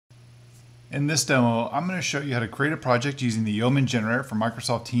In this demo, I'm going to show you how to create a project using the Yeoman generator for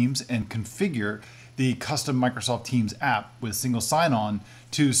Microsoft Teams and configure the custom Microsoft Teams app with single sign-on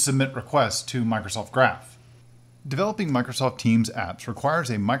to submit requests to Microsoft Graph. Developing Microsoft Teams apps requires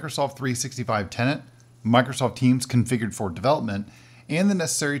a Microsoft 365 tenant, Microsoft Teams configured for development, and the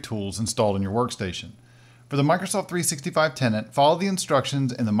necessary tools installed in your workstation. For the Microsoft 365 tenant, follow the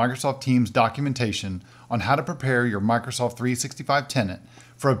instructions in the Microsoft Teams documentation on how to prepare your Microsoft 365 tenant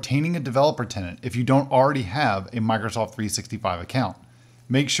for obtaining a developer tenant if you don't already have a Microsoft 365 account.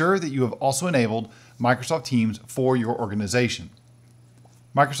 Make sure that you have also enabled Microsoft Teams for your organization.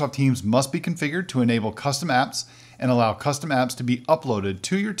 Microsoft Teams must be configured to enable custom apps and allow custom apps to be uploaded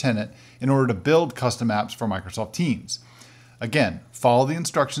to your tenant in order to build custom apps for Microsoft Teams. Again, follow the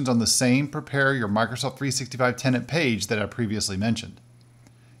instructions on the same Prepare Your Microsoft 365 Tenant page that I previously mentioned.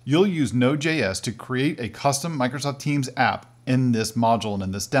 You'll use Node.js to create a custom Microsoft Teams app in this module and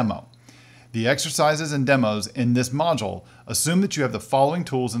in this demo. The exercises and demos in this module assume that you have the following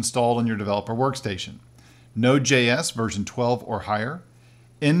tools installed on your developer workstation: Node.js version 12 or higher,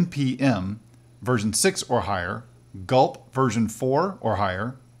 NPM version 6 or higher, Gulp version 4 or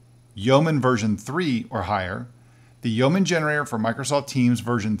higher, Yeoman version 3 or higher, the Yeoman generator for Microsoft Teams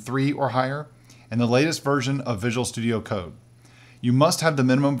version 3 or higher, and the latest version of Visual Studio Code. You must have the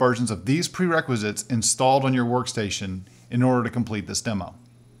minimum versions of these prerequisites installed on your workstation in order to complete this demo.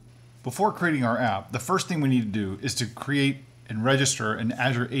 Before creating our app, the first thing we need to do is to create and register an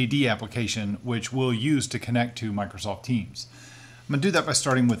Azure AD application which we'll use to connect to Microsoft Teams. I'm going to do that by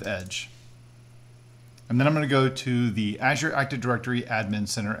starting with Edge. And then I'm going to go to the Azure Active Directory Admin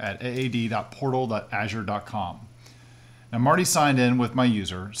Center at aad.portal.azure.com. I'm already signed in with my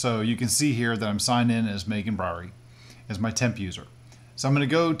user, so you can see here that I'm signed in as Megan Browery, as my temp user. So I'm going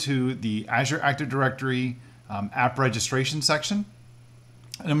to go to the Azure Active Directory app registration section,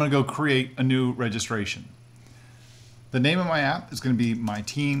 and I'm going to go create a new registration. The name of my app is going to be my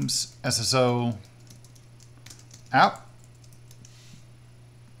Teams SSO app.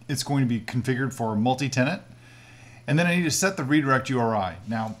 It's going to be configured for multi-tenant, and then I need to set the redirect URI.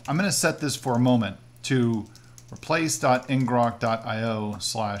 Now I'm going to set this for a moment to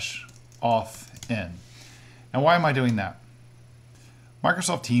replace.ngrok.io/authn. Now why am I doing that?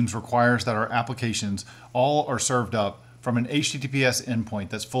 Microsoft Teams requires that our applications all are served up from an HTTPS endpoint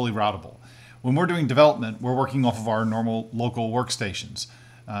that's fully routable. When we're doing development, we're working off of our normal local workstations.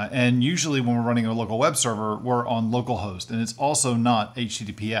 And usually when we're running a local web server, we're on localhost, and it's also not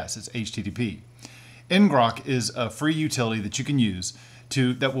HTTPS, it's HTTP. ngrok is a free utility that you can use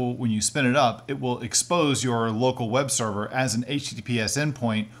that will, when you spin it up, it will expose your local web server as an HTTPS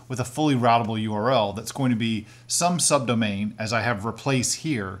endpoint with a fully routable URL that's going to be some subdomain, as I have replace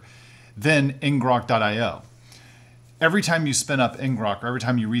here, then ngrok.io. Every time you spin up ngrok, or every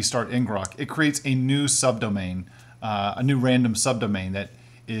time you restart ngrok, it creates a new subdomain, a new random subdomain that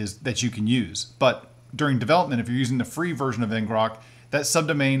you can use. But during development, if you're using the free version of ngrok, that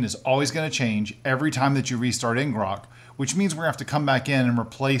subdomain is always going to change every time that you restart ngrok, which means we're going to have to come back in and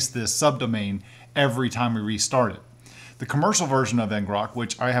replace this subdomain every time we restart it. The commercial version of ngrok,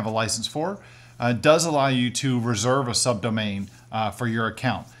 which I have a license for, does allow you to reserve a subdomain for your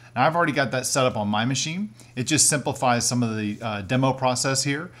account. Now, I've already got that set up on my machine. It just simplifies some of the demo process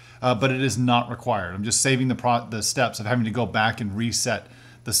here, but it is not required. I'm just saving the steps of having to go back and reset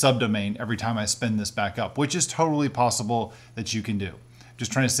the subdomain every time I spin this back up, which is totally possible that you can do.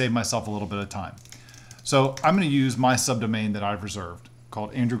 Just trying to save myself a little bit of time. So I'm going to use my subdomain that I've reserved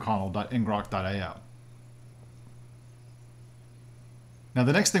called andrewconnell.ngrok.io. Now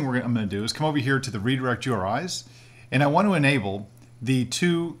the next thing I'm going to do is come over here to the redirect URIs, and I want to enable the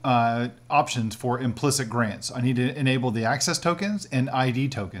two options for implicit grants. I need to enable the access tokens and ID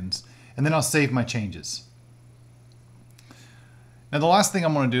tokens, and then I'll save my changes. Now the last thing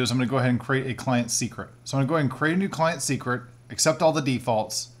I'm going to do is I'm going to go ahead and create a client secret. So I'm going to go ahead and create a new client secret, accept all the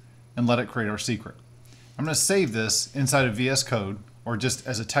defaults, and let it create our secret. I'm going to save this inside of VS Code, or just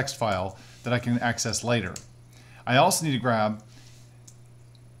as a text file that I can access later. I also need to grab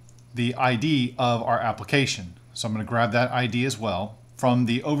the ID of our application. So I'm going to grab that ID as well from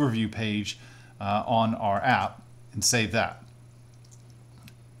the overview page on our app and save that.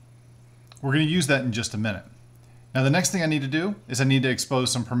 We're going to use that in just a minute. Now the next thing I need to do is I need to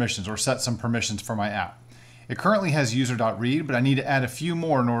expose some permissions or set some permissions for my app. It currently has user.read, but I need to add a few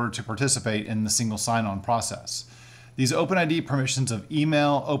more in order to participate in the single sign-on process. These OpenID permissions of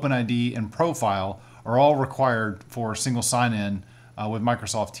email, OpenID, and profile are all required for single sign-in with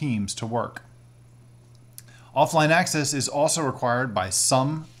Microsoft Teams to work. Offline access is also required by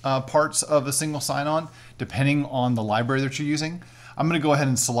some parts of a single sign-on, depending on the library that you're using. I'm going to go ahead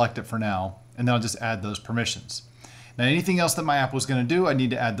and select it for now, and then I'll just add those permissions. Now, anything else that my app was going to do, I need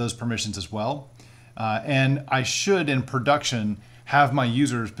to add those permissions as well. And I should, in production, have my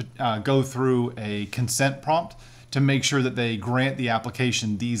users go through a consent prompt to make sure that they grant the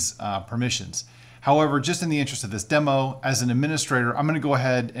application these permissions. However, just in the interest of this demo, as an administrator, I'm going to go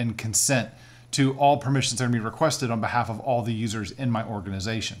ahead and consent to all permissions that are going to be requested on behalf of all the users in my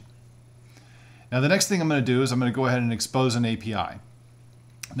organization. Now, the next thing I'm going to do is I'm going to go ahead and expose an API.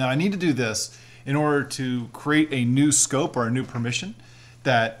 Now, I need to do this in order to create a new scope or a new permission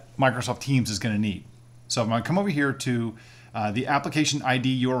that Microsoft Teams is going to need. So I'm going to come over here to the application ID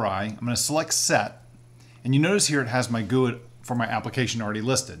URI. I'm going to select set, and you notice here it has my GUID for my application already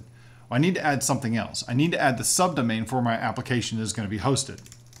listed. Well, I need to add something else. I need to add the subdomain for my application that is going to be hosted.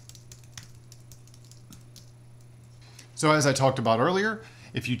 So as I talked about earlier,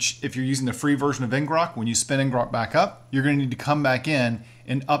 if you're using the free version of ngrok, when you spin ngrok back up, you're going to need to come back in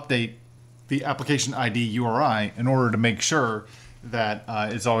and update the application ID URI in order to make sure that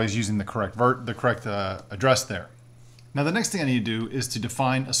it's always using the correct address there. Now, the next thing I need to do is to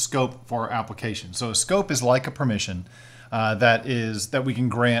define a scope for our application. So a scope is like a permission that we can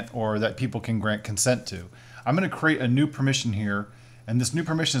grant or that people can grant consent to. I'm going to create a new permission here, and this new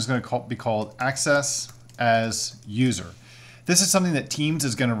permission is going to be called access as user. This is something that Teams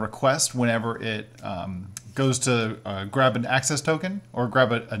is going to request whenever it goes to grab an access token or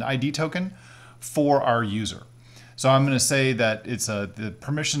grab an ID token for our user. So I'm going to say that the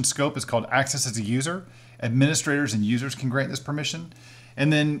permission scope is called access as a user. Administrators and users can grant this permission.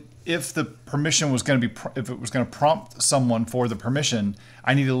 And then if the permission was going to if it was going to prompt someone for the permission,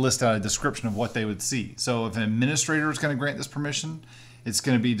 I need to list out a description of what they would see. So if an administrator is going to grant this permission, it's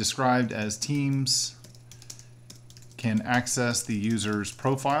going to be described as Teams can access the user's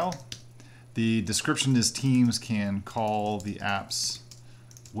profile. The description is Teams can call the app's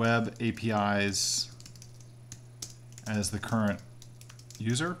web APIs as the current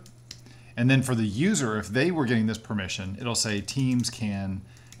user. And then for the user, if they were getting this permission, it'll say Teams can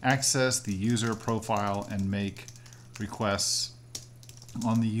access the user profile and make requests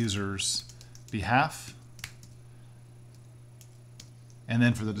on the user's behalf. And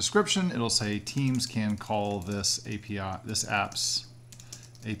then for the description, it'll say Teams can call this app's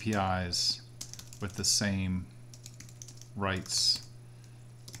APIs with the same rights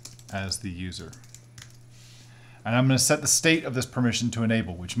as the user. And I'm going to set the state of this permission to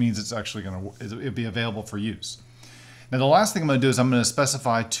enable, which means it's actually it'll be available for use. Now, the last thing I'm going to do is I'm going to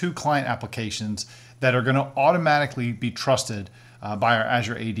specify 2 client applications that are going to automatically be trusted by our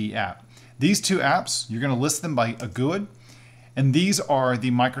Azure AD app. These 2 apps, you're going to list them by a GUID. And these are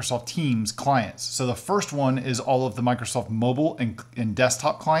the Microsoft Teams clients. So the first one is all of the Microsoft mobile and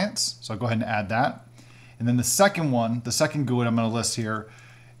desktop clients. So I'll go ahead and add that. And then the second one, the second GUID I'm going to list here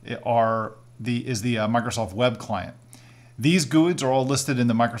is the Microsoft web client. These GUIDs are all listed in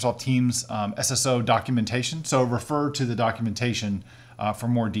the Microsoft Teams SSO documentation. So refer to the documentation for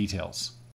more details.